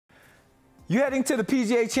You heading to the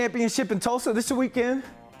PGA Championship in Tulsa this weekend?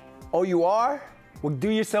 Oh, you are? Well, do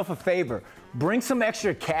yourself a favor. Bring some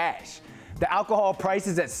extra cash. The alcohol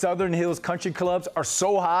prices at Southern Hills Country Clubs are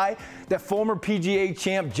so high that former PGA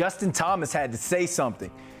champ Justin Thomas had to say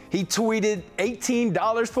something. He tweeted,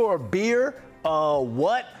 $18 for a beer?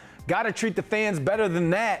 What? Gotta treat the fans better than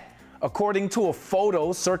that. According to a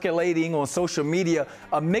photo circulating on social media,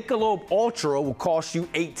 a Michelob Ultra will cost you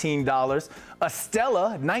 $18, a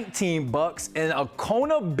Stella $19, and a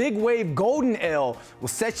Kona Big Wave Golden Ale will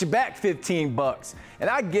set you back $15. And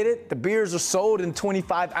I get it, the beers are sold in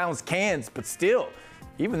 25-ounce cans, but still,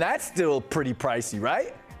 even that's still pretty pricey,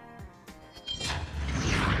 right?